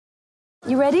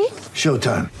You ready?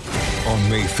 Showtime. On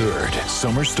May 3rd,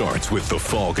 summer starts with The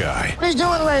Fall Guy. Let's do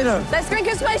it later. Let's drink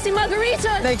a spicy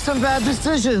margarita. Make some bad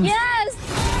decisions.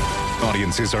 Yes!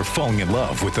 Audiences are falling in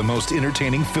love with the most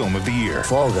entertaining film of the year.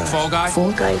 Fall Guy. Fall Guy?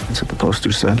 Fall guy. That's what the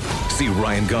poster said. See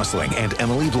Ryan Gosling and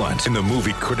Emily Blunt in the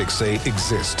movie critics say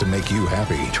exists to make you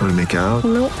happy. Trying to make it out?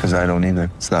 Nope. Because I don't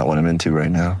either. It's not what I'm into right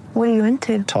now. What are you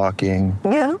into? Talking.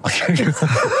 Yeah.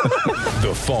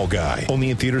 The Fall Guy.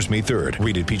 Only in theaters May 3rd.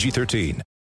 Rated PG-13.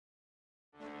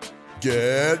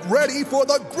 Get ready for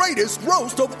the greatest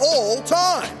roast of all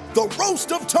time. The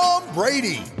Roast of Tom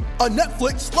Brady. A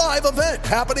Netflix live event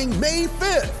happening May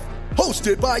 5th.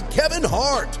 Hosted by Kevin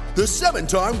Hart. The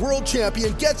 7-time world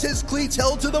champion gets his cleats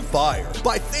held to the fire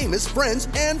by famous friends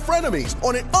and frenemies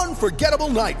on an unforgettable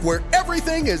night where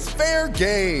everything is fair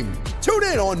game. Tune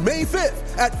in on May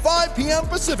 5th at 5 p.m.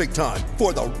 Pacific time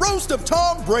for the Roast of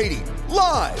Tom Brady.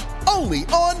 Live only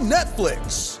on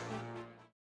Netflix.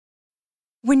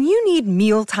 When you need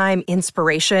mealtime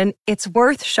inspiration, it's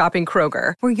worth shopping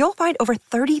Kroger, where you'll find over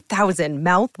 30,000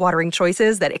 mouth-watering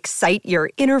choices that excite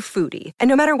your inner foodie. And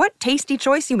no matter what tasty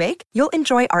choice you make, you'll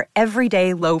enjoy our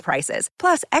everyday low prices,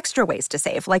 plus extra ways to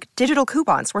save, like digital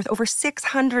coupons worth over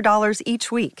 $600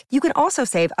 each week. You can also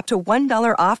save up to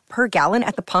 $1 off per gallon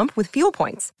at the pump with fuel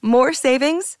points. More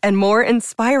savings and more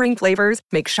inspiring flavors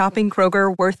make shopping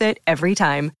Kroger worth it every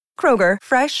time. Kroger,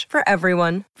 fresh for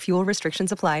everyone. Fuel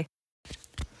restrictions apply.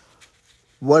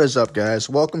 What is up, guys?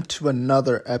 Welcome to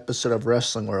another episode of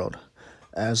Wrestling World.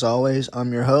 As always,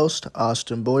 I'm your host,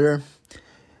 Austin Boyer.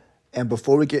 And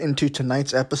before we get into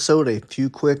tonight's episode, a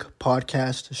few quick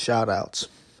podcast shout-outs.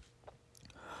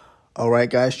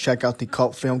 Alright, guys, check out the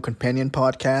Cult Film Companion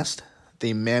podcast,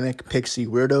 the Manic Pixie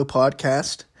Weirdo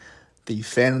podcast, the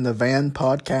Fan in the Van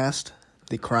podcast,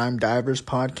 the Crime Divers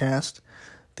podcast,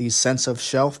 the Sense of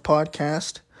Shelf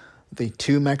podcast, the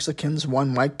Two Mexicans,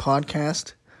 One Mic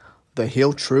podcast, The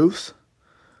Heel Truth,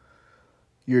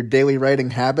 Your Daily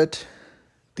Writing Habit,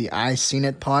 the I Seen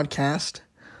It podcast,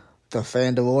 the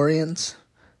Fandalorians,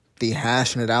 the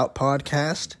Hashing It Out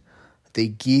podcast, the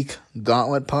Geek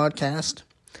Gauntlet podcast,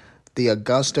 the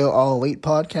Augusto All Elite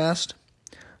podcast,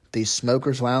 the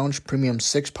Smokers Lounge Premium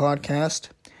 6 podcast,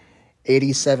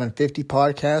 8750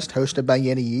 podcast hosted by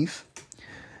Yeti Eve,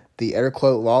 the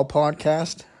Airquote Law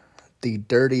podcast, the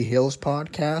Dirty Hills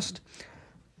podcast,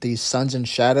 the Sons and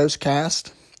Shadows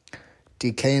cast,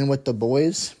 DKing with the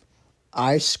Boys,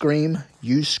 I Scream,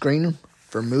 You Scream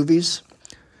for movies,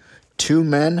 Two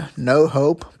Men, No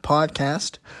Hope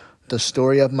podcast, The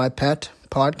Story of My Pet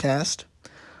podcast,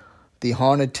 the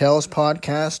Haunted Tales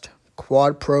podcast,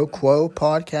 Quad Pro Quo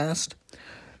podcast,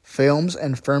 Films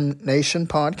and Firm Nation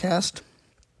podcast,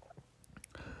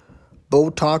 Bull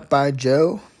Talk by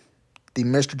Joe, the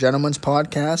Mr. Gentleman's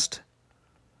podcast,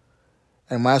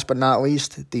 and last but not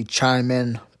least, the Chime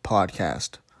In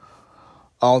podcast.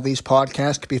 All these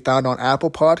podcasts can be found on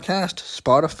Apple Podcasts,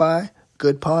 Spotify,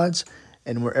 Good Pods,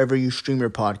 and wherever you stream your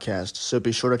podcasts, so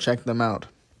be sure to check them out.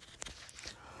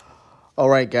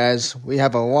 Alright, guys, we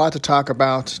have a lot to talk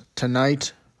about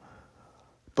tonight,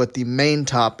 but the main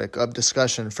topic of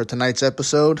discussion for tonight's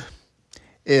episode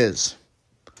is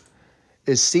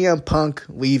CM Punk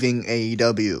leaving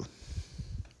AEW?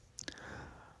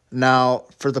 Now,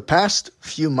 for the past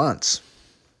few months,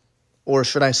 or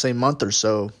should I say month or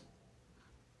so,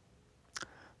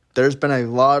 there's been a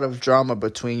lot of drama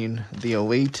between the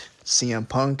Elite, CM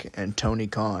Punk, and Tony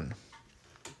Khan.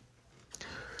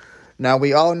 Now,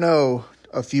 we all know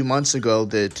a few months ago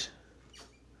that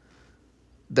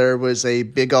there was a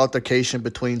big altercation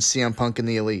between CM Punk and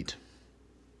the Elite.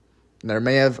 There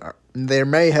may have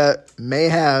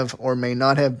or may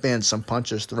not have been some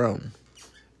punches thrown.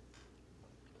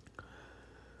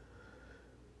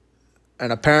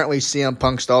 And apparently CM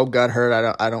Punk's dog got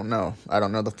hurt. I don't know. I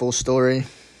don't know the full story.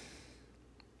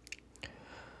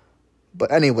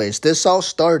 But anyways, this all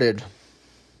started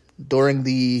during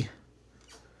the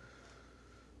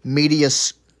media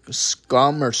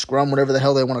scrum, whatever the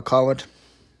hell they want to call it,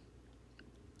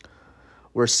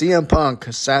 where CM Punk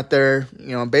sat there,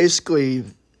 basically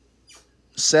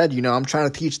said, I'm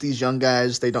trying to teach these young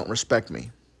guys, they don't respect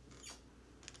me.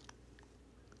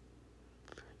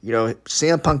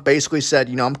 CM Punk basically said,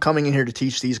 I'm coming in here to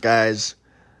teach these guys,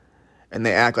 and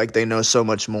they act like they know so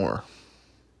much more.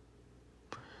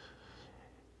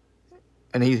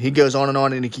 And he goes on,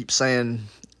 and he keeps saying,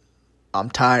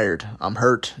 I'm tired, I'm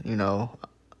hurt,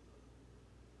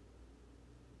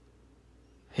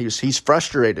 He's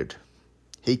frustrated.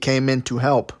 He came in to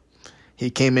help. He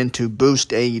came in to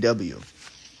boost AEW.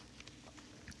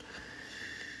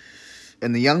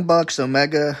 And the Young Bucks,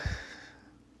 Omega,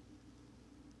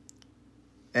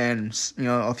 and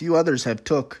a few others have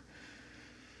took.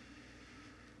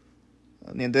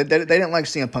 They didn't like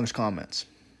CM Punk's comments.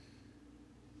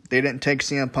 They didn't take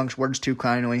CM Punk's words too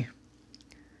kindly.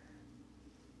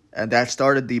 And that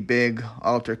started the big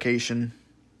altercation.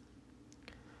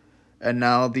 And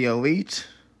now the Elite,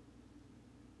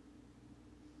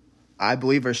 I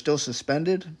believe, are still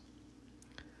suspended,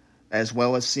 as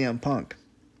well as CM Punk.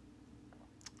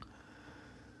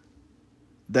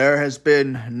 There has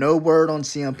been no word on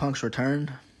CM Punk's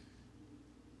return.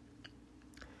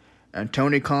 And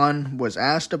Tony Khan was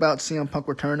asked about CM Punk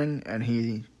returning, and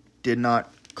he did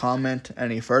not comment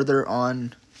any further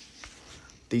on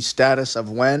the status of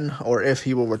when or if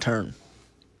he will return.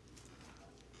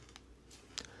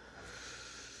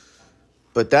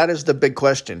 But that is the big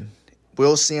question.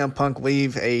 Will CM Punk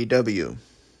leave AEW?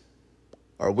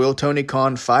 Or will Tony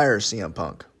Khan fire CM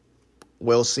Punk?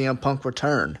 Will CM Punk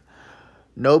return?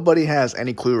 Nobody has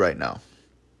any clue right now.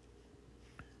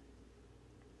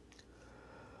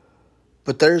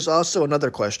 But there's also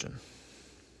another question.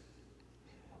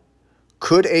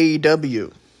 Could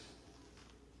AEW,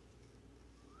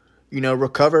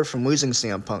 recover from losing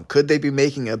CM Punk? Could they be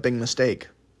making a big mistake?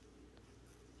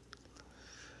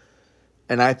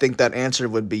 And I think that answer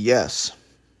would be yes.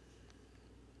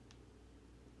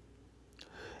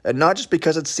 And not just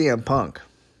because it's CM Punk,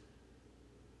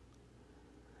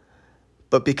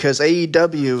 but because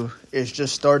AEW is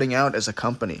just starting out as a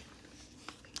company.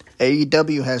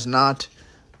 AEW has not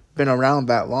been around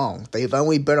that long. They've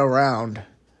only been around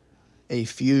a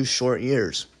few short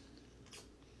years.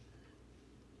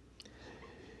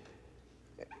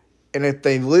 And if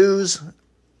they lose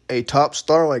a top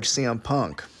star like CM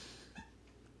Punk,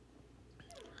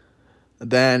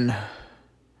 then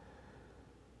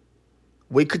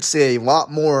we could see a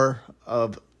lot more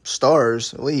of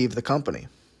stars leave the company.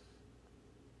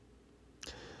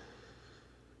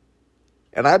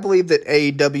 And I believe that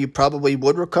AEW probably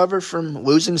would recover from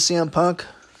losing CM Punk,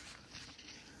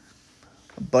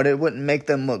 but it wouldn't make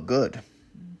them look good.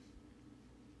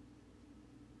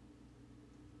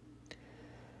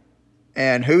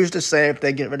 And who's to say if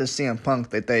they get rid of CM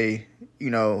Punk that they,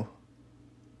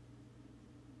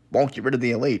 won't get rid of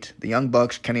the Elite, the Young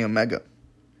Bucks, Kenny Omega,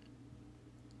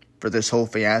 for this whole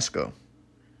fiasco?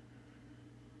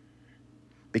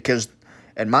 Because,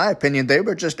 in my opinion, they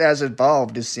were just as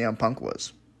involved as CM Punk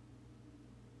was.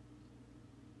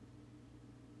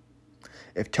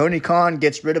 If Tony Khan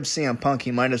gets rid of CM Punk,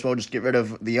 he might as well just get rid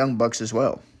of the Young Bucks as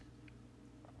well.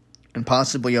 And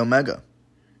possibly Omega.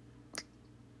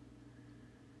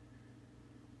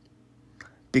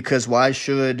 Because why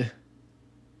should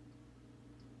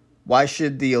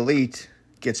the Elite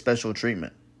get special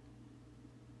treatment?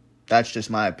 That's just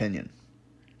my opinion.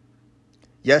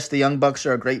 Yes, the Young Bucks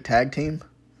are a great tag team.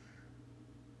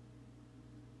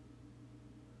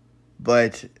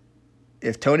 But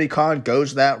if Tony Khan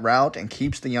goes that route and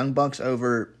keeps the Young Bucks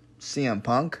over CM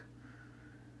Punk,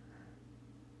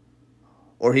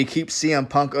 or he keeps CM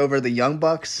Punk over the Young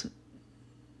Bucks,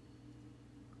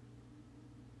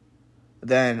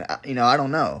 then, I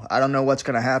don't know. I don't know what's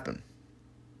going to happen.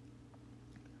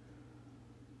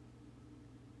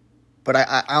 But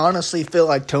I honestly feel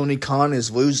like Tony Khan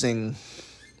is losing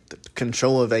the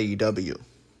control of AEW.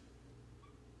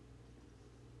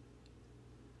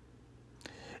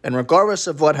 And regardless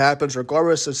of what happens,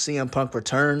 regardless if CM Punk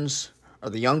returns, or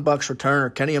the Young Bucks return,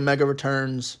 or Kenny Omega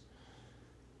returns,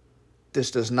 this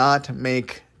does not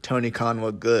make Tony Khan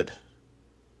look good.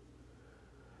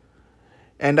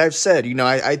 And I've said,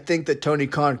 I think that Tony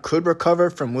Khan could recover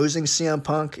from losing CM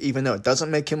Punk, even though it doesn't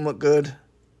make him look good.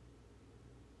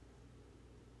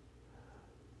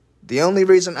 The only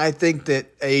reason I think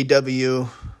that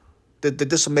that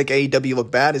this will make AEW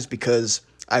look bad is because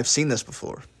I've seen this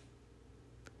before.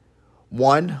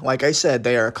 One, like I said,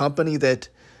 they are a company that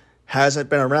hasn't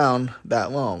been around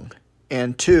that long.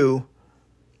 And two,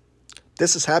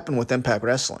 this has happened with Impact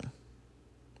Wrestling.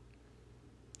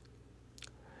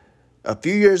 A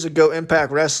few years ago,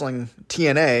 Impact Wrestling,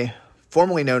 TNA,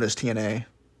 formerly known as TNA,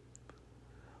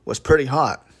 was pretty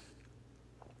hot.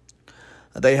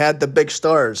 They had the big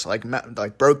stars like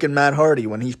Broken Matt Hardy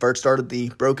when he first started the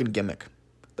Broken gimmick.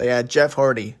 They had Jeff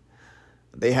Hardy.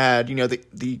 They had,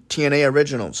 the TNA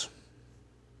originals.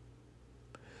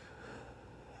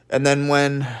 And then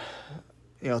when,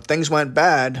 things went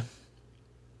bad,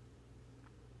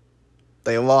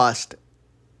 they lost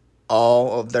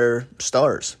all of their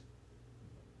stars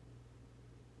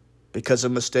because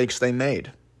of mistakes they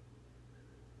made.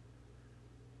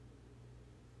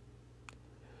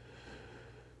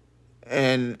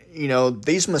 And,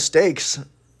 these mistakes,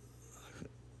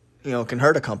 can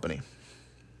hurt a company.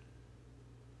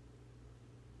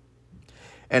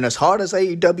 And as hard as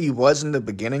AEW was in the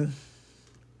beginning,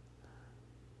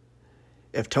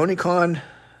 if Tony Khan,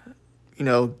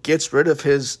 gets rid of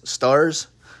his stars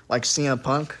like CM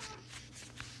Punk,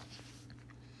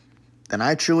 then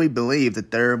I truly believe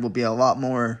that there will be a lot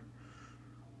more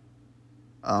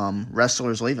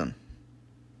wrestlers leaving.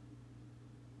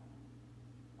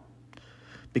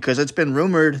 Because it's been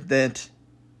rumored that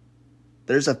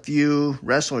there's a few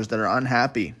wrestlers that are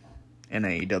unhappy in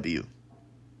AEW.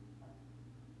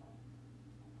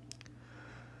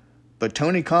 But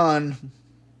Tony Khan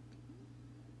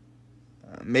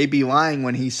may be lying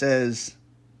when he says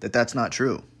that that's not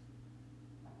true.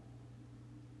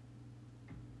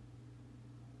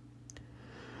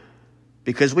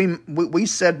 Because we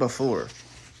said before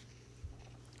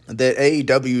that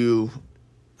AEW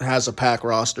has a packed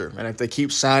roster, and if they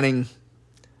keep signing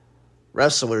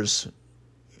wrestlers,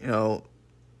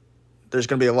 there's going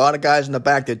to be a lot of guys in the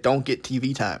back that don't get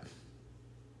TV time,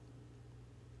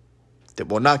 that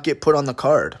will not get put on the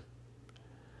card.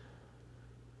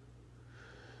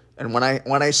 And when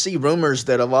I see rumors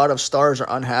that a lot of stars are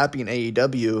unhappy in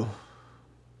AEW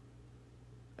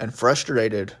and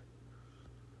frustrated,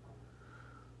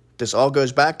 this all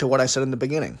goes back to what I said in the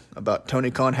beginning about Tony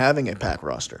Khan having a packed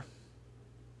roster.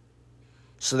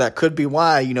 So that could be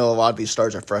why, a lot of these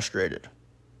stars are frustrated.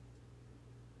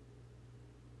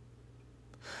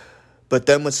 But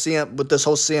then with this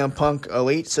whole CM Punk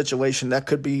Elite situation, that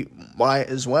could be why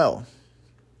as well.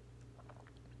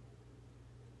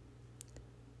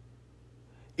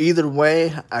 Either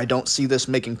way, I don't see this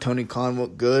making Tony Khan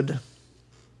look good.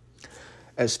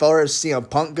 As far as CM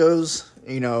Punk goes,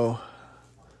 if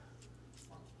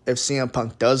CM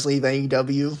Punk does leave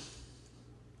AEW,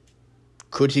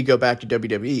 could he go back to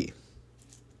WWE?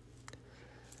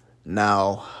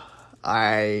 Now,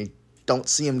 I don't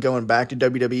see him going back to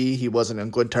WWE. He wasn't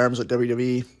in good terms with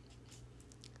WWE.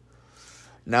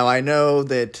 Now, I know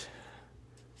that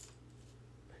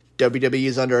WWE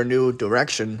is under a new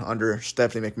direction under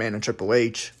Stephanie McMahon and Triple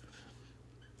H.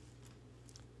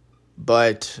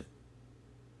 But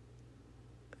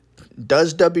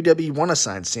does WWE want to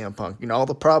sign CM Punk? All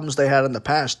the problems they had in the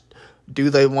past,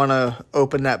 do they want to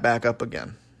open that back up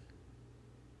again?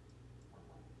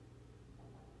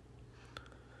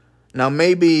 Now,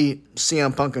 maybe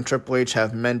CM Punk and Triple H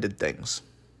have mended things.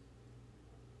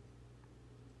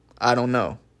 I don't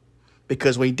know.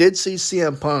 Because we did see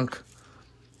CM Punk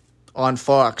on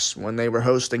Fox when they were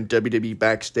hosting WWE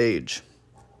Backstage.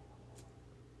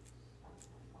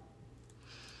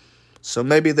 So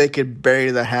maybe they could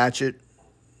bury the hatchet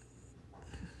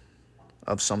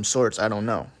of some sorts. I don't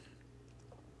know.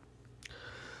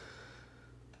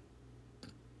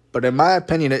 But in my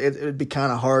opinion, it would be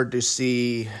kind of hard to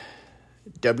see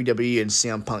WWE and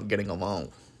CM Punk getting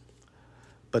along.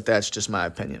 But that's just my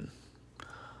opinion.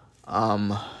 I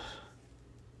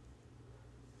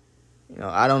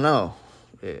don't know.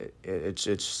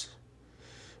 It's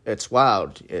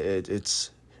wild. It's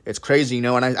crazy, and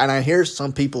I hear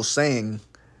some people saying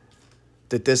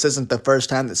that this isn't the first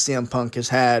time that CM Punk has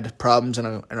had problems in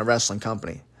a wrestling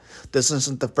company. This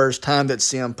isn't the first time that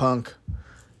CM Punk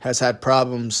has had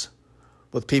problems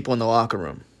with people in the locker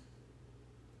room.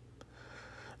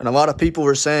 And a lot of people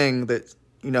were saying that,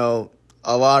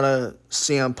 a lot of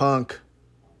CM Punk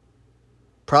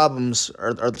problems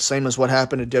are the same as what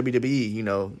happened at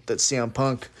WWE, that CM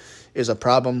Punk is a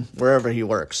problem wherever he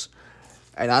works.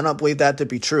 And I don't believe that to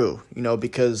be true,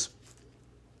 because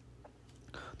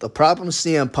the problems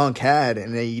CM Punk had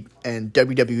in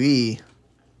WWE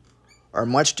are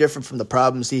much different from the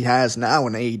problems he has now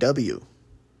in AEW.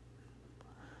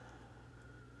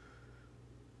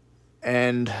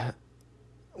 And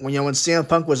when CM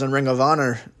Punk was in Ring of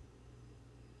Honor,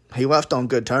 he left on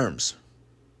good terms.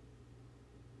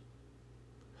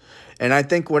 And I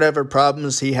think whatever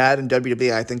problems he had in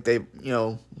WWE, I think they,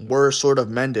 were sort of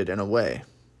mended in a way.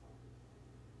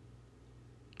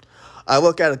 I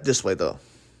look at it this way, though.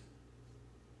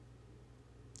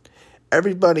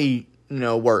 Everybody,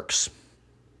 works.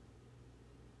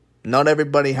 Not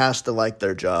everybody has to like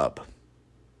their job.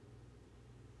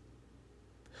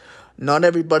 Not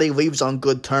everybody leaves on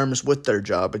good terms with their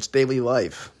job. It's daily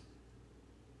life.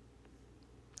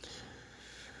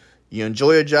 You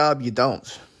enjoy a job, you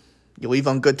don't. You leave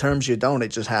on good terms, you don't. It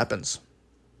just happens.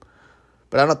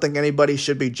 But I don't think anybody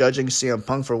should be judging CM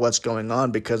Punk for what's going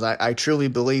on, because I truly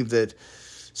believe that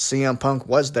CM Punk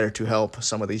was there to help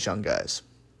some of these young guys.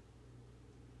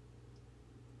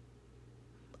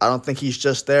 I don't think he's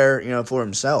just there, for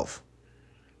himself.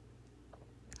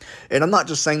 And I'm not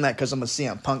just saying that because I'm a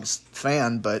CM Punk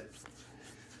fan, but,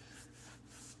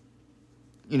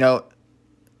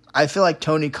 I feel like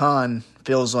Tony Khan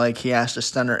feels like he has to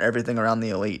center everything around the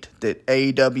Elite. That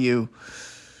AEW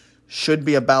should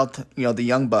be about, the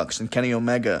Young Bucks and Kenny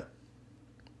Omega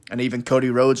and even Cody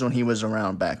Rhodes when he was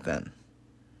around back then.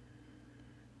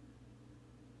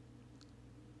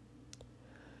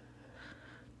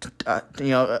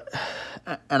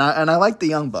 And I like the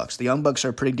Young Bucks. The Young Bucks are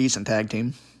a pretty decent tag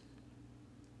team.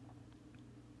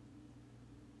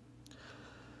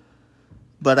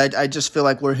 But I just feel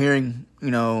like we're hearing,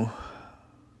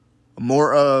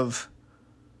 more of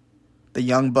the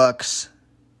Young Bucks,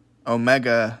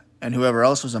 Omega, and whoever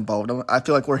else was involved. I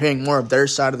feel like we're hearing more of their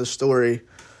side of the story,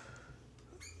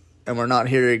 and we're not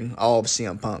hearing all of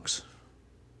CM Punk's.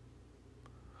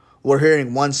 We're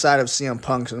hearing one side of CM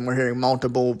Punk's, and we're hearing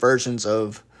multiple versions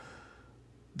of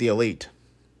the Elite.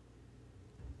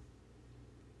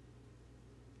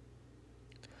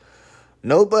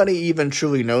 Nobody even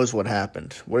truly knows what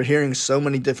happened. We're hearing so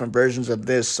many different versions of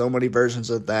this, so many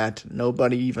versions of that.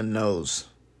 Nobody even knows.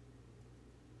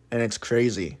 And it's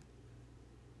crazy.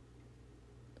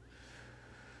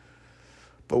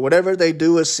 But whatever they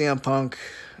do with CM Punk,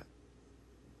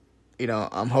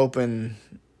 I'm hoping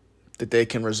that they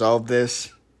can resolve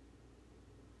this.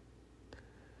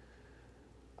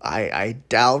 I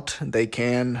doubt they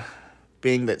can,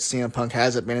 being that CM Punk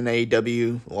hasn't been in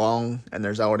AEW long and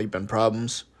there's already been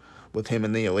problems with him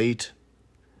in the Elite.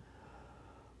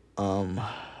 I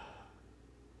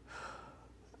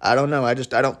don't know. I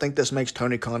don't think this makes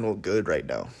Tony Khan look good right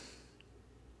now.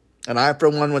 And I, for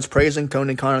one, was praising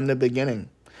Tony Khan in the beginning.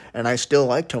 And I still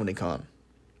like Tony Khan.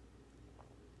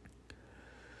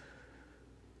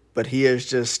 But he is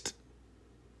just,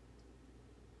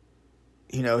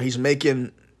 he's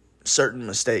making certain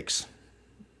mistakes.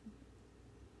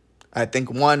 I think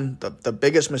the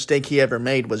biggest mistake he ever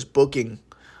made was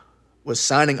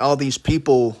signing all these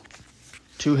people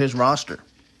to his roster.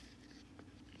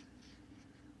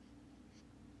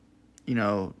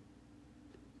 And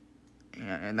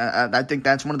I think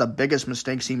that's one of the biggest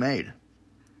mistakes he made.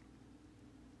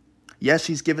 Yes,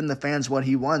 he's given the fans what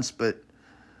he wants, but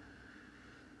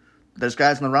there's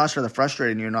guys on the roster that are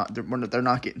frustrated and they're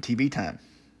not getting TV time.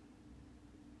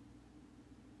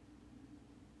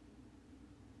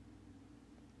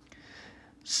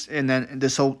 And then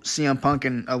this whole CM Punk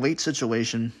and Elite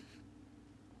situation,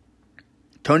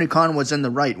 Tony Khan was in the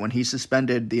right when he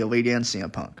suspended the Elite and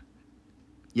CM Punk.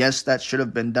 Yes, that should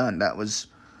have been done.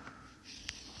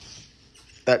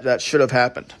 That should have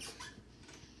happened.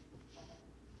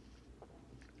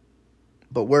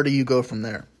 But where do you go from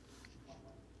there?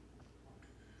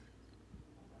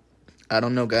 I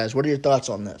don't know, guys. What are your thoughts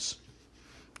on this?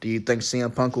 Do you think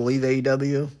CM Punk will leave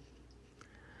AEW?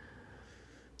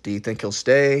 Do you think he'll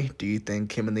stay? Do you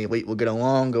think him and the Elite will get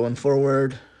along going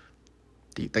forward?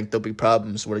 Do you think there'll be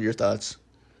problems? What are your thoughts?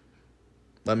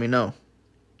 Let me know.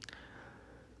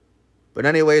 But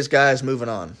anyways, guys, moving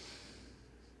on.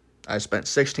 I spent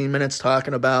 16 minutes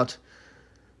talking about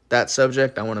that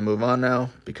subject. I want to move on now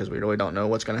because we really don't know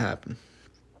what's going to happen.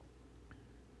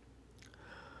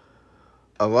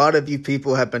 A lot of you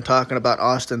people have been talking about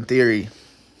Austin Theory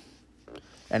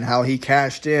and how he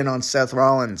cashed in on Seth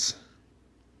Rollins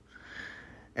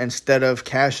instead of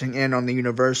cashing in on the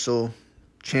Universal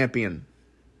Champion,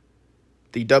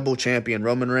 the double champion,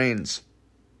 Roman Reigns.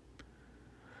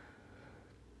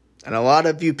 And a lot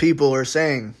of you people are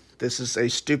saying this is a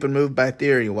stupid move by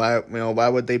Theory. Why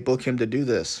would they book him to do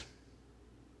this?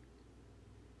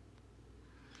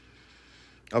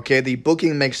 Okay, the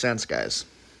booking makes sense, guys.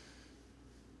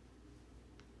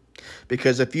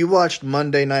 Because if you watched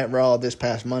Monday Night Raw this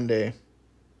past Monday,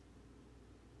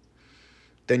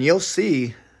 then you'll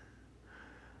see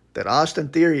that Austin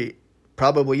Theory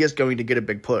probably is going to get a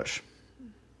big push.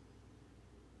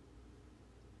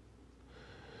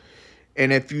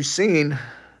 And if you've seen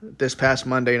this past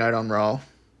Monday night on Raw,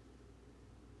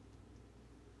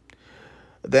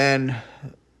 then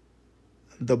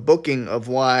the booking of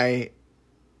why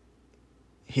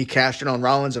he cashed in on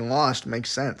Rollins and lost makes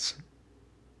sense.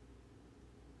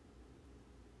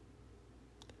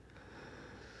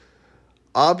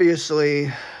 Obviously,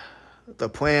 the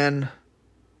plan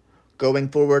going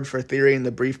forward for Theory in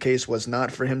the briefcase was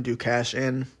not for him to cash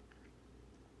in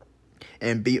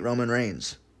and beat Roman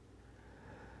Reigns.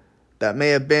 That may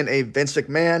have been a Vince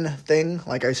McMahon thing,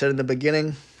 like I said in the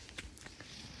beginning,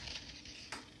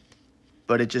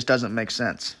 but it just doesn't make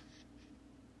sense.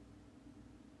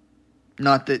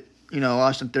 Not that,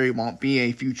 Austin Theory won't be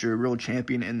a future world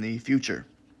champion in the future.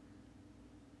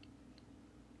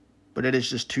 But it is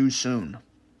just too soon.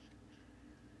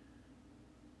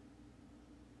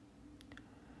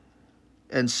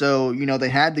 And so, they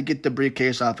had to get the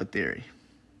briefcase off of Theory.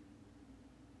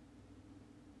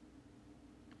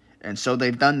 And so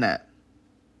they've done that.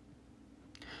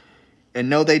 And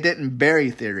no, they didn't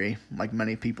bury Theory, like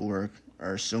many people are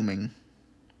assuming.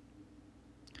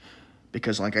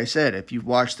 Because like I said, if you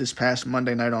watched this past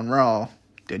Monday Night on Raw,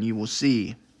 then you will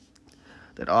see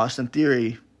that Austin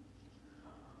Theory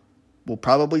will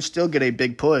probably still get a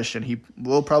big push, and he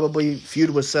will probably feud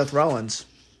with Seth Rollins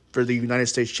for the United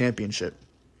States Championship.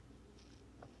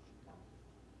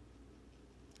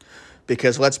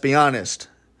 Because let's be honest,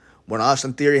 when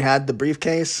Austin Theory had the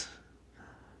briefcase,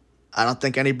 I don't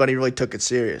think anybody really took it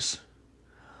serious.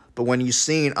 But when you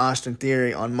seen Austin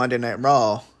Theory on Monday Night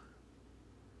Raw,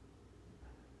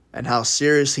 and how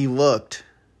serious he looked,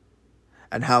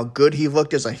 and how good he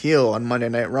looked as a heel on Monday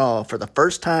Night Raw for the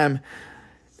first time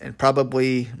in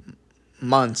probably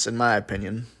months, in my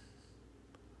opinion,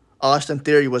 Austin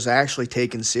Theory was actually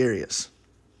taken serious.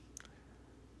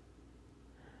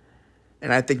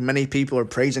 And I think many people are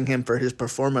praising him for his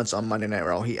performance on Monday Night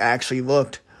Raw. He actually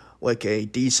looked like a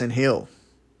decent heel.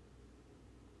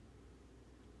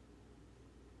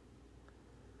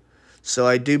 So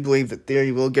I do believe that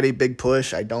Theory will get a big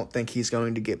push. I don't think he's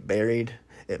going to get buried.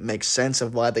 It makes sense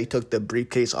of why they took the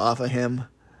briefcase off of him.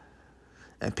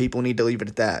 And people need to leave it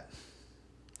at that.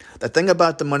 The thing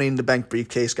about the Money in the Bank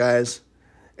briefcase, guys,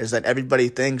 is that everybody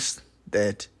thinks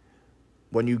that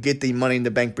when you get the Money in the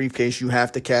Bank briefcase, you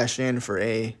have to cash in for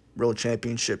a World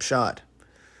Championship shot.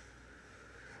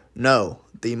 No,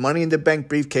 the Money in the Bank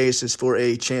briefcase is for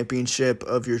a championship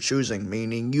of your choosing,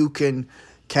 meaning you can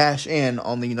cash in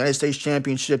on the United States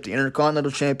Championship, the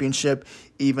Intercontinental Championship,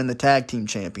 even the Tag Team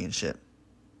Championship.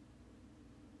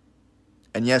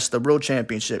 And yes, the World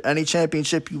Championship. Any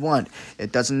championship you want.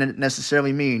 It doesn't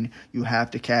necessarily mean you have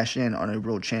to cash in on a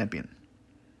World Champion.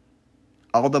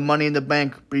 All the Money in the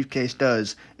Bank briefcase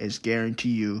does is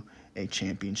guarantee you a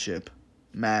championship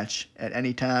match at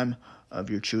any time of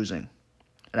your choosing.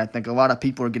 And I think a lot of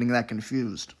people are getting that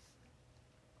confused.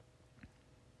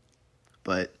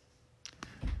 But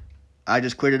I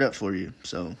just cleared it up for you,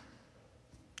 so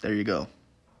there you go.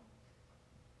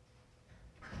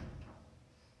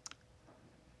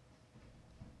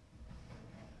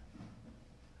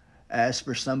 As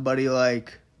for somebody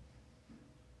like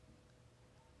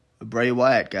Bray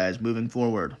Wyatt, guys, moving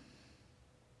forward,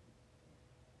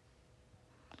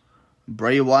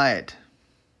 Bray Wyatt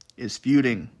is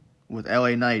feuding with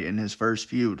LA Knight in his first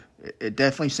feud. It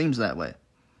definitely seems that way.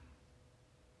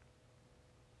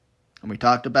 And we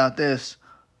talked about this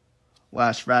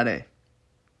last Friday.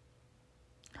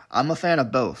 I'm a fan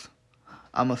of both.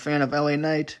 I'm a fan of LA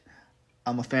Knight.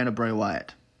 I'm a fan of Bray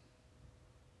Wyatt.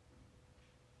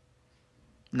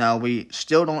 Now, we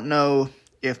still don't know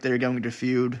if they're going to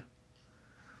feud.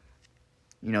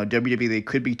 You know, WWE, they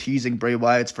could be teasing Bray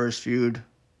Wyatt's first feud.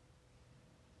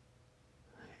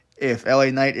 If LA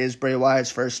Knight is Bray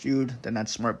Wyatt's first feud, then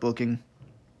that's smart booking.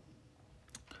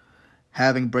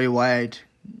 Having Bray Wyatt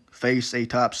face a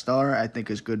top star, I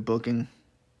think, is good booking.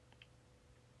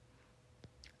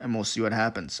 And we'll see what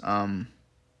happens.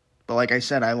 But like I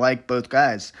said, I like both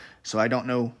guys. So I don't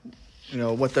know,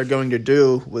 what they're going to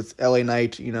do with LA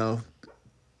Knight.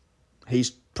 He's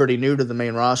pretty new to the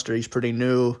main roster. He's pretty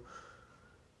new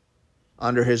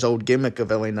under his old gimmick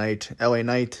of LA Knight. LA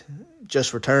Knight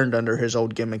just returned under his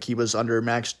old gimmick. He was under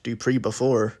Max Dupree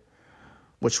before,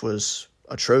 which was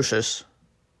atrocious.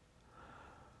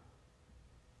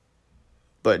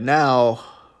 But now,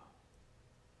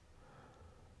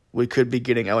 we could be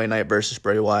getting LA Knight versus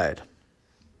Bray Wyatt.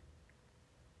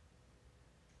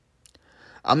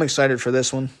 I'm excited for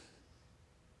this one.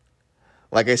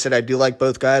 Like I said, I do like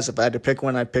both guys. If I had to pick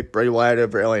one, I'd pick Bray Wyatt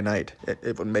over LA Knight.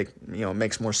 It would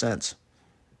makes more sense.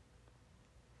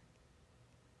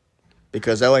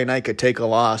 Because LA Knight could take a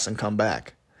loss and come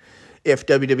back. If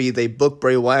WWE, they book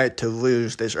Bray Wyatt to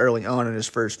lose this early on in his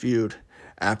first feud,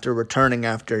 after returning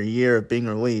after a year of being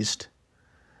released,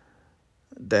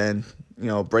 then,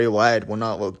 Bray Wyatt will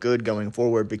not look good going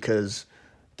forward, because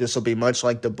this will be much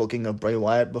like the booking of Bray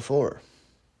Wyatt before.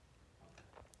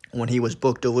 When he was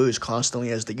booked to lose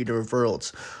constantly as the Eater of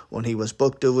Worlds. When he was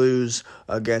booked to lose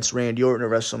against Randy Orton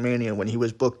at WrestleMania. When he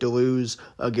was booked to lose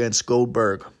against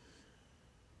Goldberg.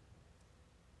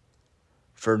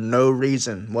 For no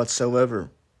reason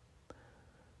whatsoever.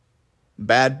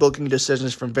 Bad booking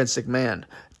decisions from Vince McMahon.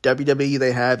 WWE,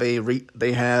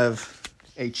 they have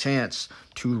a chance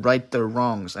to right their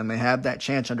wrongs, and they have that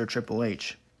chance under Triple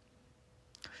H.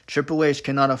 Triple H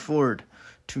cannot afford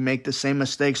to make the same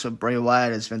mistakes with Bray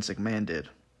Wyatt as Vince McMahon did.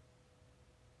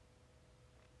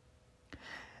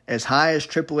 As high as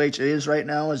Triple H is right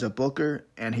now as a booker,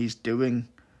 and he's doing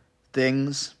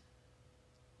things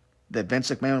that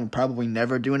Vince McMahon would probably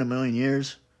never do in a million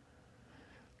years,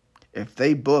 if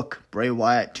they book Bray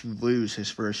Wyatt to lose his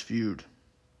first feud,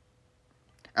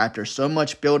 after so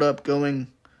much build-up going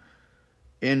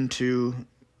into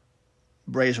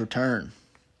Bray's return,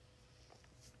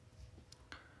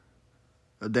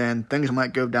 then things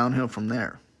might go downhill from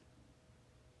there.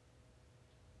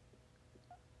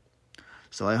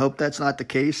 So I hope that's not the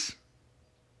case.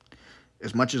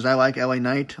 As much as I like LA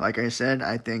Knight, like I said,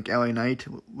 I think LA Knight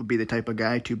would be the type of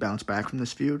guy to bounce back from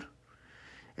this feud.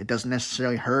 It doesn't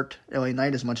necessarily hurt LA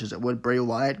Knight as much as it would Bray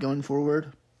Wyatt going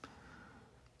forward.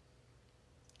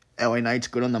 LA Knight's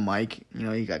good on the mic. You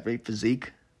know, he got great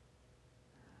physique.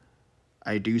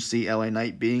 I do see LA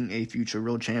Knight being a future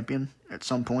world champion at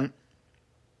some point.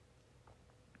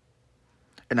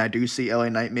 And I do see LA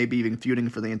Knight maybe even feuding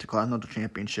for the Intercontinental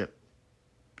Championship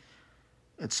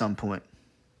at some point.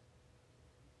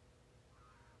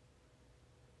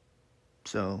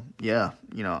 So, yeah,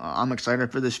 you know, I'm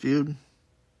excited for this feud.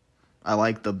 I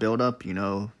like the build-up, you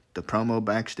know, the promo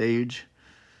backstage,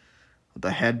 the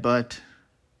headbutt.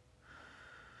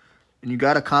 And you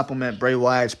got to compliment Bray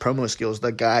Wyatt's promo skills.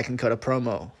 The guy can cut a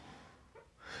promo.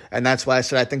 And that's why I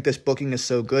said I think this booking is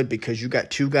so good, because you got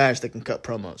two guys that can cut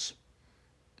promos.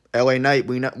 LA Knight,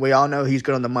 we all know he's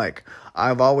good on the mic.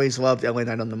 I've always loved LA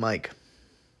Knight on the mic.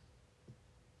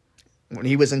 When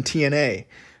he was in TNA,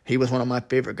 he was one of my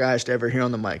favorite guys to ever hear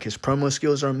on the mic. His promo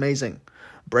skills are amazing.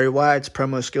 Bray Wyatt's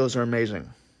promo skills are amazing.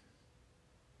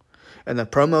 And the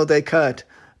promo they cut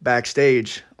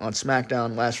backstage on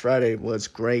SmackDown last Friday was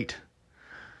great.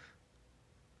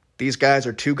 These guys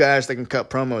are two guys that can cut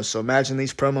promos, so imagine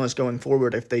these promos going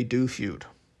forward if they do feud.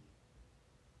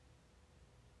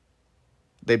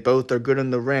 They both are good in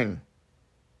the ring.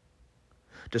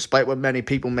 Despite what many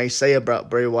people may say about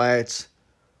Bray Wyatt's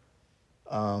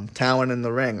talent in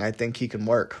the ring, I think he can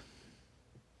work.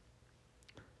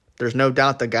 There's no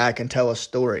doubt the guy can tell a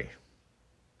story.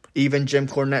 Even Jim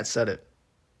Cornette said it.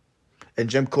 And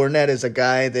Jim Cornette is a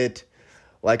guy that,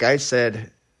 like I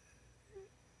said,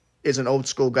 is an old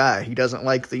school guy. He doesn't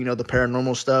like the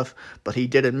paranormal stuff, but he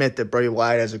did admit that Bray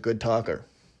Wyatt is a good talker.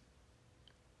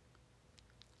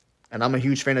 And I'm a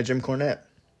huge fan of Jim Cornette.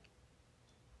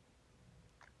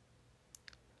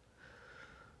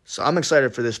 So I'm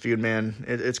excited for this feud, man.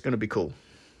 It's going to be cool.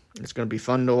 It's going to be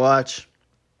fun to watch.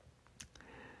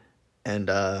 And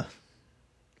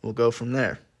we'll go from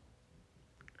there.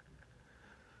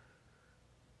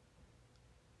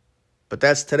 But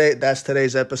that's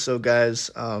today's episode, guys.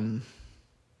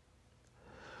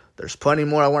 There's plenty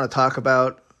more I want to talk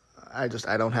about. I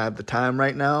don't have the time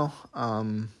right now.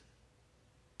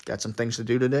 Got some things to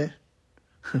do today.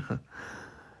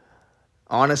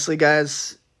 Honestly,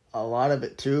 guys, a lot of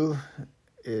it too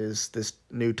is this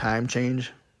new time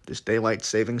change, this daylight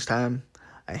savings time.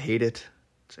 I hate it.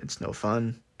 It's no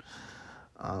fun.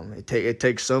 It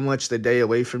takes so much the day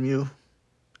away from you.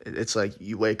 It's like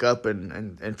you wake up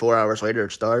and 4 hours later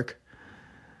it's dark.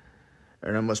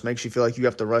 It almost makes you feel like you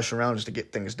have to rush around just to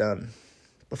get things done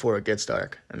before it gets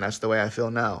dark. And that's the way I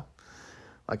feel now.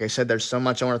 Like I said, there's so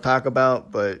much I want to talk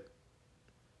about, but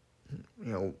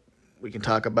we can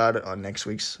talk about it on next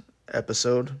week's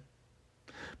episode,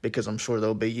 because I'm sure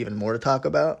there'll be even more to talk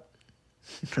about.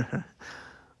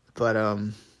 But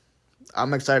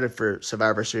I'm excited for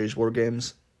Survivor Series War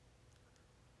Games.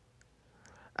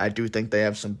 I do think they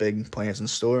have some big plans in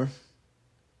store.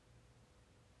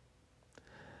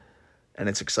 And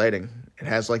it's exciting. It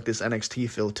has like this NXT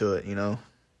feel to it,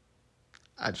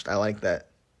 I like that.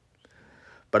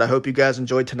 But I hope you guys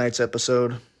enjoyed tonight's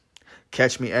episode.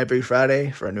 Catch me every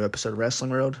Friday for a new episode of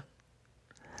Wrestling World.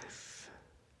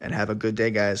 And have a good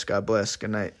day, guys. God bless. Good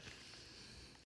night.